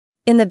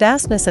In the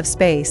vastness of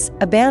space,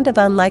 a band of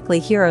unlikely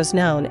heroes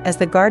known as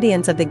the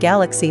Guardians of the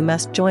Galaxy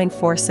must join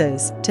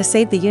forces to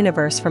save the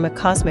universe from a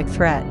cosmic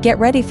threat. Get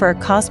ready for a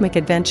cosmic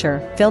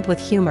adventure filled with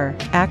humor,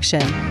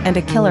 action, and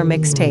a killer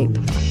mixtape.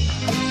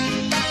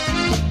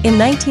 In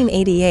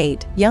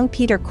 1988, young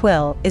Peter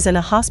Quill is in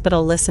a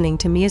hospital listening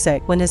to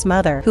music when his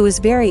mother, who is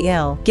very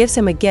ill, gives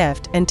him a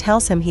gift and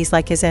tells him he's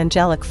like his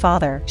angelic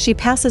father. She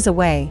passes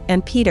away,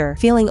 and Peter,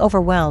 feeling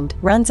overwhelmed,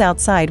 runs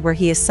outside where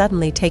he is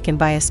suddenly taken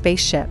by a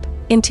spaceship.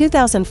 In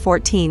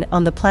 2014,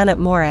 on the planet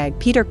Morag,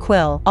 Peter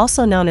Quill,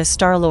 also known as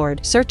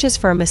Star-Lord, searches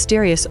for a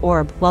mysterious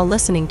orb while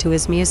listening to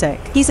his music.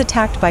 He's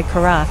attacked by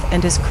Karath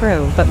and his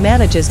crew, but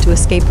manages to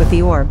escape with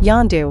the orb.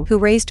 Yondu, who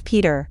raised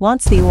Peter,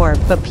 wants the orb,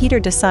 but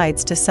Peter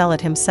decides to sell it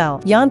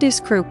himself.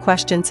 Yondu's crew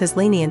questions his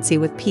leniency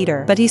with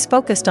Peter, but he's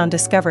focused on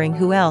discovering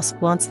who else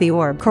wants the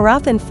orb.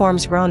 Karath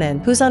informs Ronan,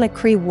 who's on a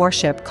Kree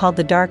warship called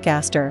the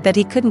Darkaster, that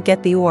he couldn't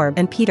get the orb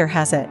and Peter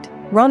has it.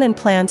 Ronan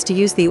plans to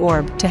use the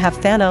orb to have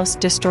Thanos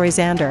destroy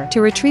Xander. To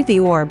retrieve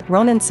the orb,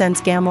 Ronan sends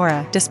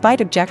Gamora,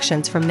 despite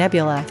objections from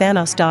Nebula,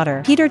 Thanos'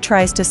 daughter. Peter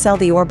tries to sell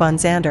the orb on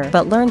Xander,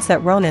 but learns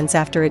that Ronan's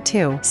after it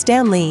too.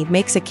 Stan Lee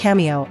makes a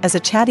cameo as a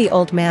chatty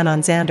old man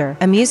on Xander,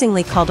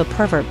 amusingly called a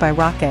pervert by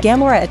Rocket.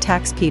 Gamora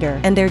attacks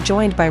Peter, and they're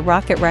joined by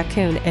Rocket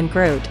Raccoon and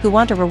Groot, who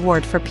want a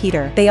reward for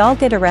Peter. They all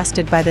get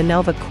arrested by the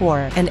Nova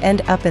Corps and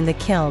end up in the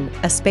Kiln,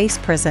 a space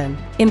prison.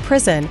 In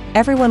prison,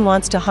 everyone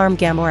wants to harm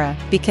Gamora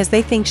because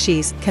they think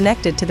she's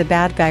connected to the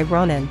bad guy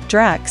Ronan.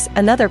 Drax,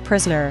 another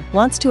prisoner,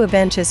 wants to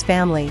avenge his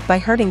family by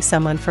hurting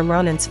someone from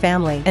Ronan's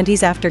family, and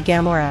he's after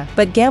Gamora.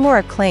 But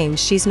Gamora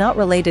claims she's not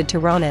related to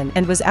Ronan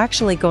and was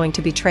actually going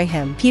to betray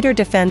him. Peter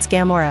defends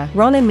Gamora.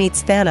 Ronan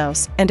meets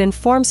Thanos and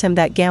informs him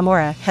that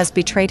Gamora has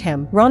betrayed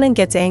him. Ronan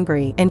gets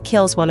angry and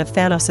kills one of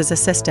Thanos'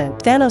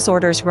 assistants. Thanos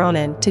orders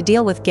Ronan to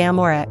deal with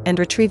Gamora and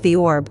retrieve the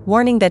orb,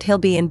 warning that he'll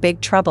be in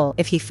big trouble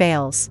if he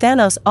fails.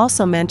 Thanos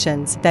also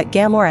mentions that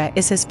Gamora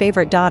is his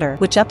favorite daughter,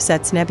 which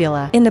upsets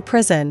Nebula. In the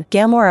prison,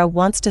 Gamora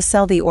wants to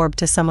sell the orb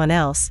to someone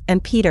else,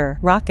 and Peter,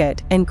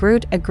 Rocket, and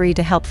Groot agree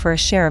to help for a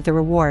share of the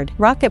reward.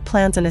 Rocket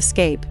plans an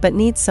escape but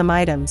needs some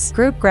items.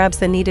 Groot grabs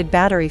the needed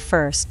battery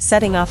first,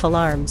 setting off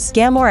alarms.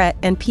 Gamora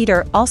and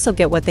Peter also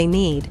get what they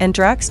need, and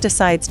Drax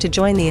decides to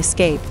join the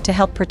escape to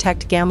help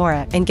protect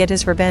Gamora and get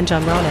his revenge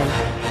on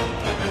Ronan.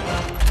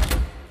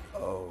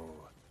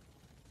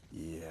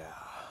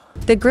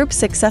 The group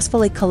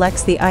successfully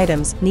collects the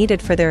items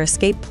needed for their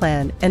escape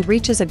plan and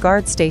reaches a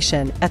guard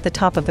station at the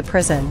top of the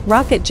prison.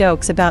 Rocket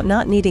jokes about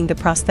not needing the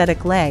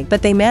prosthetic leg,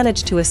 but they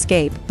manage to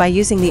escape by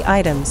using the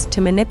items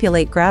to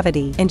manipulate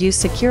gravity and use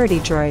security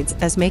droids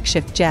as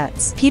makeshift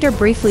jets. Peter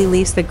briefly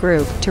leaves the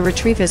group to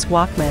retrieve his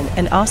Walkman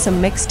and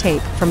awesome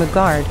mixtape from a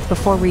guard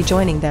before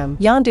rejoining them.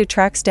 Yondu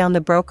tracks down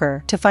the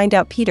broker to find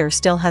out Peter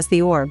still has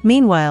the orb.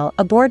 Meanwhile,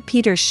 aboard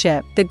Peter's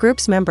ship, the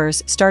group's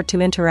members start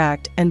to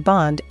interact and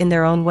bond in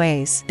their own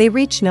ways. They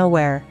reach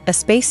Nowhere, a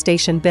space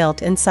station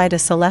built inside a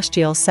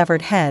celestial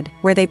severed head,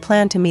 where they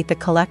plan to meet the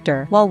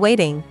Collector. While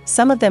waiting,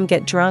 some of them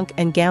get drunk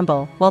and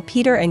gamble, while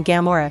Peter and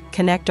Gamora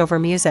connect over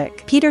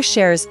music. Peter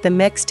shares the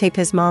mixtape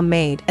his mom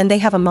made, and they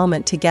have a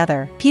moment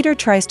together. Peter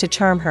tries to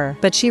charm her,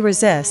 but she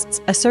resists,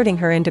 asserting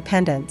her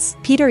independence.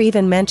 Peter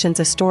even mentions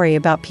a story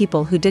about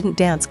people who didn't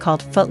dance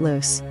called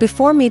Footloose.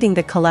 Before meeting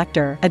the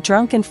Collector, a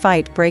drunken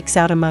fight breaks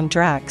out among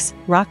Drax,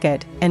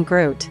 Rocket, and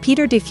Groot.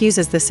 Peter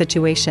defuses the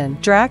situation.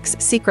 Drax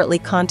secretly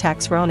contacts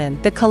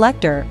Ronan. The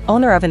Collector,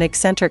 owner of an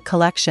eccentric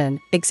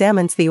collection,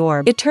 examines the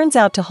orb. It turns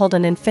out to hold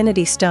an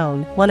infinity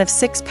stone, one of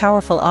 6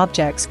 powerful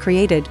objects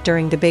created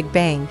during the Big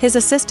Bang. His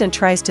assistant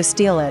tries to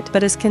steal it,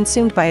 but is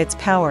consumed by its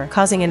power,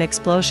 causing an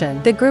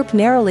explosion. The group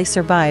narrowly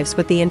survives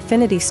with the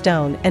infinity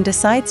stone and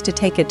decides to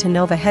take it to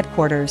Nova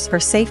headquarters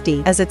for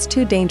safety, as it's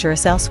too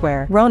dangerous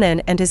elsewhere.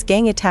 Ronan and his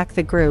gang attack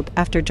the group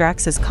after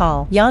Drax's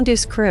call.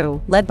 Yondu's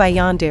crew, led by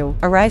Yondu,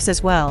 arrives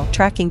as well,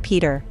 tracking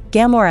Peter.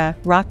 Gamora,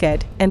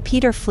 Rocket, and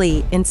Peter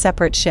flee in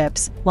separate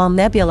ships, while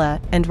Nebula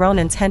and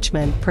Ronan's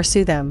henchmen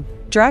pursue them.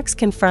 Drax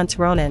confronts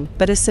Ronan,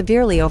 but is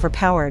severely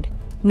overpowered.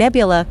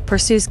 Nebula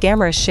pursues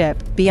Gamora's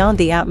ship beyond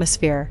the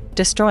atmosphere,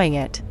 destroying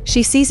it.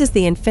 She seizes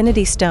the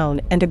Infinity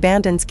Stone and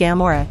abandons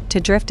Gamora to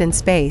drift in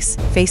space,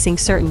 facing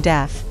certain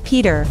death.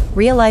 Peter,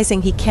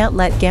 realizing he can't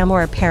let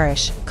Gamora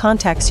perish,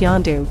 contacts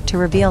Yondu to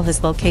reveal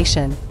his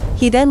location.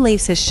 He then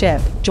leaves his ship,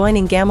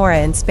 joining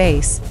Gamora in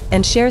space,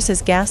 and shares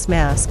his gas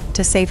mask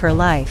to save her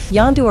life.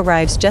 Yondu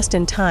arrives just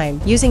in time,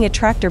 using a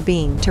tractor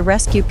beam to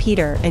rescue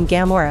Peter and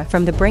Gamora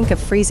from the brink of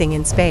freezing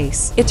in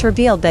space. It's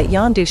revealed that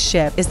Yondu's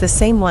ship is the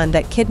same one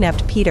that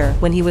kidnapped Peter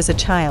when he was a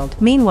child.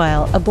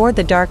 Meanwhile, aboard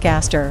the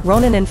Darkaster,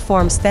 Ronan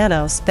informs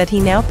Thanos that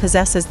he now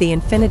possesses the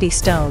Infinity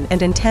Stone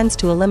and intends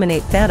to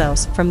eliminate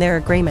Thanos from their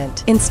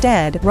agreement.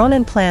 Instead,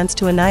 Ronan plans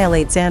to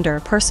annihilate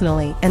Xander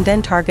personally and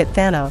then target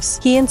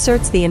Thanos. He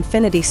inserts the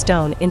Infinity Stone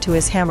stone into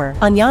his hammer.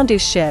 On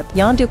Yondu's ship,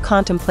 Yondu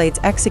contemplates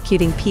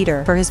executing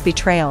Peter for his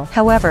betrayal.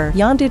 However,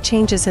 Yondu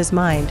changes his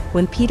mind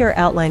when Peter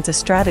outlines a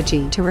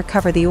strategy to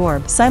recover the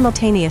orb.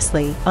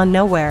 Simultaneously, on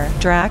Nowhere,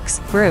 Drax,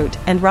 Groot,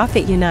 and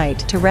Rocket unite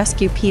to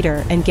rescue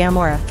Peter and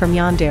Gamora from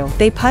Yondu.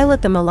 They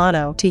pilot the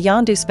Milano to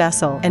Yondu's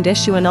vessel and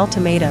issue an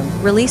ultimatum: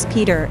 release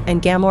Peter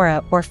and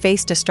Gamora or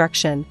face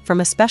destruction from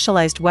a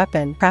specialized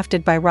weapon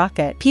crafted by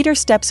Rocket. Peter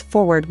steps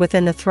forward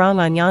within the throng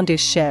on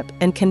Yondu's ship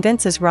and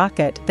convinces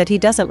Rocket that he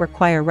doesn't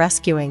require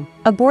rescuing.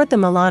 Aboard the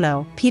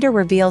Milano, Peter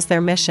reveals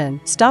their mission: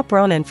 stop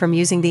Ronan from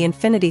using the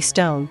Infinity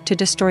Stone to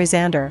destroy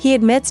Xander. He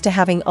admits to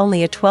having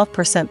only a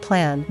 12%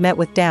 plan, met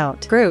with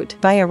doubt. Groot,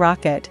 via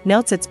Rocket,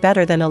 notes it's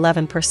better than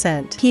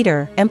 11%.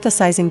 Peter,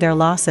 emphasizing their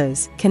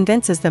losses,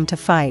 convinces them to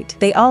fight.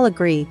 They all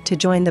agree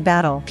to join the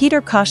battle.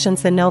 Peter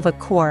cautions the Nova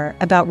Corps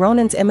about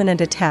Ronan's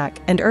imminent attack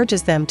and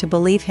urges them to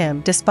believe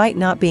him despite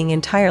not being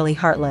entirely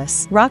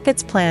heartless.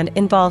 Rocket's plan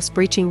involves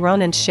breaching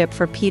Ronan's ship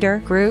for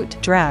Peter, Groot,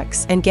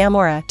 Drax, and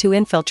Gamora to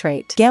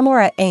infiltrate. Gamora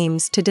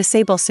aims to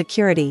disable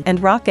security,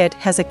 and Rocket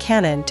has a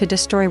cannon to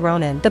destroy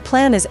Ronan. The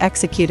plan is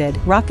executed.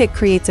 Rocket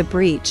creates a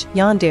breach.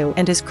 Yondu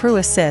and his crew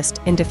assist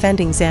in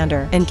defending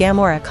Xander, and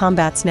Gamora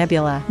combats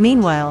Nebula.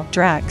 Meanwhile,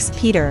 Drax,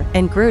 Peter,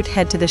 and Groot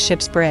head to the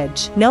ship's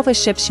bridge. Nova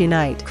ships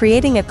unite,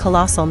 creating a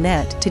colossal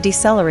net to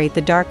decelerate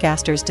the Dark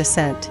Aster's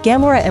descent.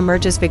 Gamora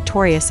emerges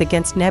victorious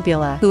against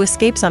Nebula, who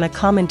escapes on a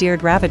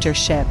commandeered Ravager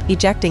ship,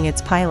 ejecting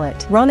its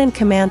pilot. Ronan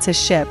commands his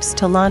ships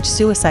to launch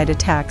suicide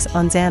attacks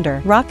on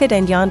Xander. Rocket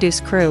and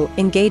Yondu's crew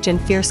engage in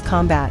fierce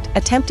combat,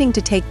 attempting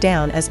to take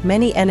down as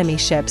many enemy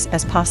ships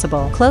as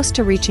possible. Close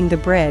to reaching the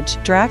bridge,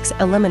 Drax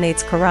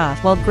eliminates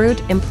Karath, while Groot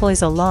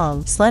employs a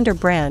long, slender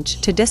branch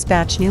to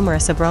dispatch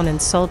numerous of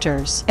Ronan's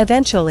soldiers.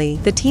 Eventually,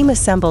 the team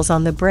assembles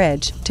on the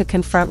bridge to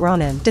confront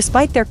Ronan.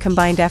 Despite their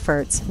combined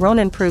efforts,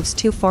 Ronan proves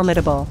too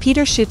formidable.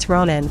 Peter shoots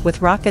Ronan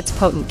with Rocket's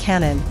potent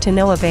cannon, to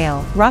no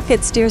avail.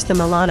 Rocket steers the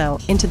Milano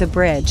into the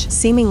bridge,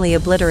 seemingly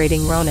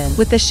obliterating Ronan.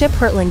 With the ship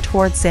hurtling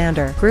towards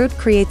Xander, Groot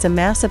creates a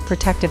massive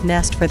protective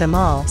nest for them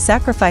all,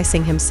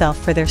 sacrificing himself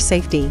for their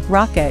safety.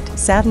 Rocket,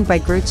 saddened by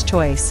Groot's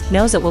choice,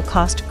 knows it will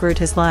cost Groot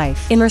his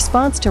life. In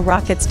response to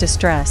Rocket's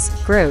distress,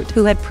 Groot,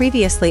 who had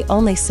previously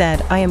only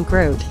said "I am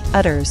Groot,"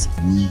 utters,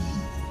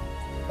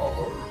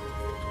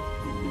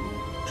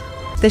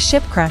 The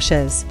ship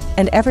crashes,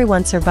 and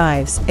everyone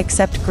survives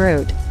except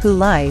Groot, who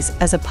lies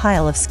as a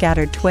pile of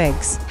scattered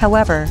twigs.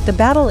 However, the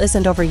battle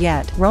isn't over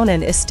yet.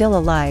 Ronan is still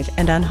alive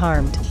and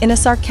unharmed. In a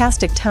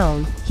sarcastic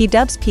tone, he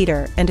dubs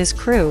Peter and his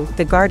crew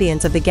the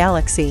Guardians of the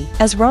Galaxy.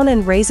 As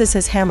Ronan raises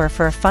his hammer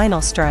for a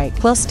final strike,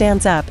 Quill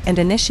stands up and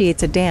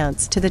initiates a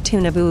dance to the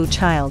tune of Ooh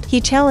Child.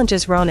 He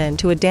challenges Ronan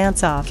to a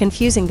dance-off,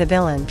 confusing the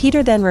villain.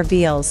 Peter then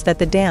reveals that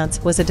the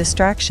dance was a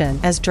distraction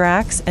as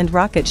Drax and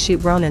Rocket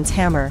shoot Ronan's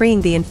hammer,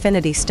 freeing the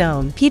Infinity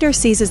Stone. Peter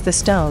seizes the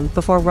stone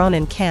before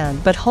Ronan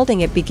can, but holding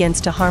it begins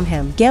to harm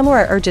him.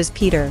 Gamora urges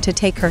Peter to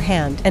take her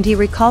hand, and he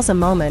recalls a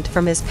moment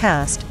from his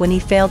past when he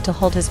failed to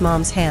hold his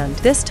mom's hand.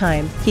 This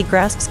time, he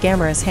grasps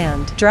Gamora's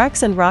hand.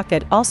 Drax and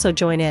Rocket also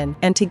join in,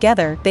 and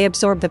together, they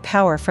absorb the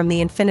power from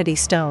the Infinity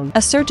Stone.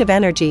 A surge of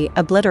energy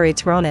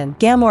obliterates Ronan.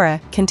 Gamora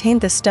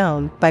contained the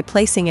stone by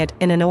placing it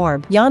in an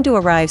orb. Yondu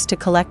arrives to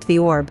collect the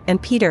orb,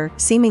 and Peter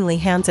seemingly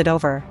hands it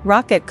over.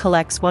 Rocket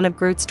collects one of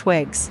Groot's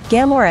twigs.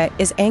 Gamora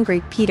is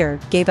angry Peter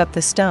gave up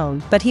the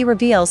stone, but he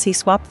reveals he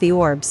swapped the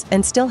orbs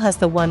and still has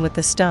the one with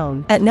the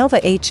stone. At Nova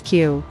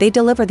HQ, they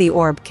deliver the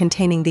orb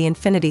containing the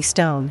Infinity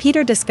Stone.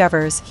 Peter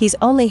discovers he's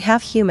only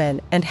half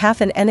human and half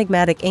an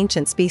enigmatic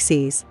ancient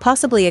species,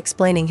 possibly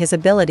explaining his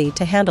ability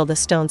to handle the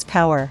stone's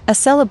power. A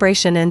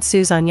celebration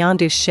ensues on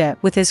Yondu's ship,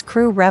 with his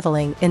crew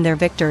reveling in their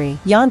victory.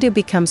 Yondu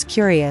becomes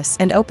curious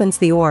and opens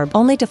the orb,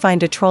 only to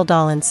find a troll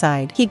doll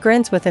inside. He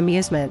grins with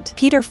amusement.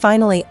 Peter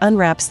finally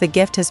unwraps the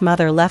gift his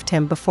mother left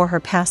him before her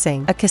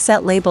passing, a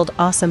cassette labeled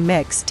Awesome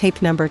Mix,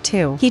 tape number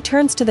 2. He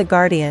turns to the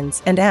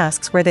Guardians and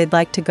asks where they'd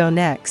like to go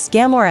next.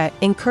 Gamora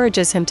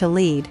encourages him to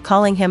lead,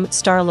 calling him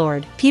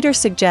Star-Lord. Peter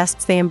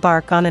suggests they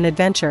embark on an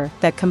adventure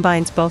that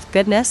combines both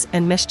goodness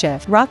and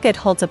mischief. Rocket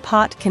holds a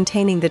pot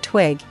containing the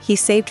twig he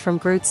saved from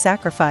Groot's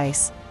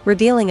sacrifice,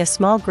 revealing a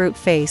small Groot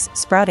face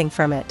sprouting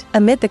from it.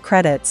 Amid the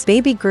credits,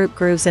 baby Groot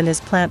grooves in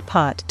his plant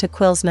pot to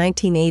Quill's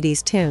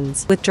 1980s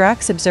tunes, with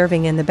Drax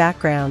observing in the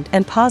background,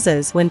 and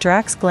pauses when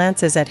Drax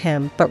glances at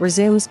him but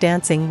resumes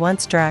dancing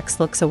once Drax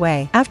looks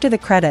away. After the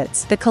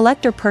credits, the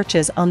Collector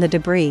perches on the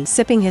debris,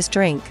 sipping his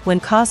drink, when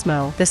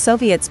Cosmo, the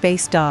Soviet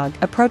space dog,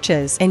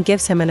 approaches and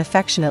gives him an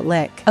affectionate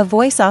lick. A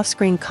voice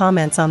off-screen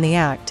comments on the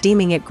act,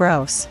 deeming it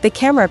gross. The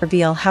camera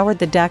reveal Howard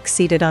the Duck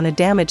seated on a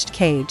damaged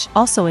cage,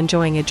 also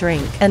enjoying a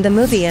drink, and the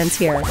movie ends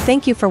here.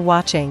 Thank you for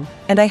watching,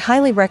 and I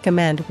highly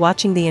recommend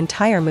watching the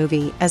entire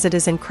movie as it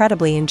is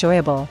incredibly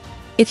enjoyable.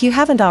 If you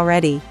haven't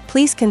already,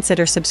 please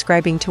consider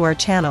subscribing to our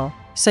channel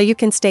so you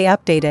can stay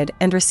updated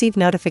and receive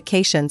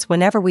notifications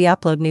whenever we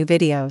upload new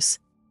videos.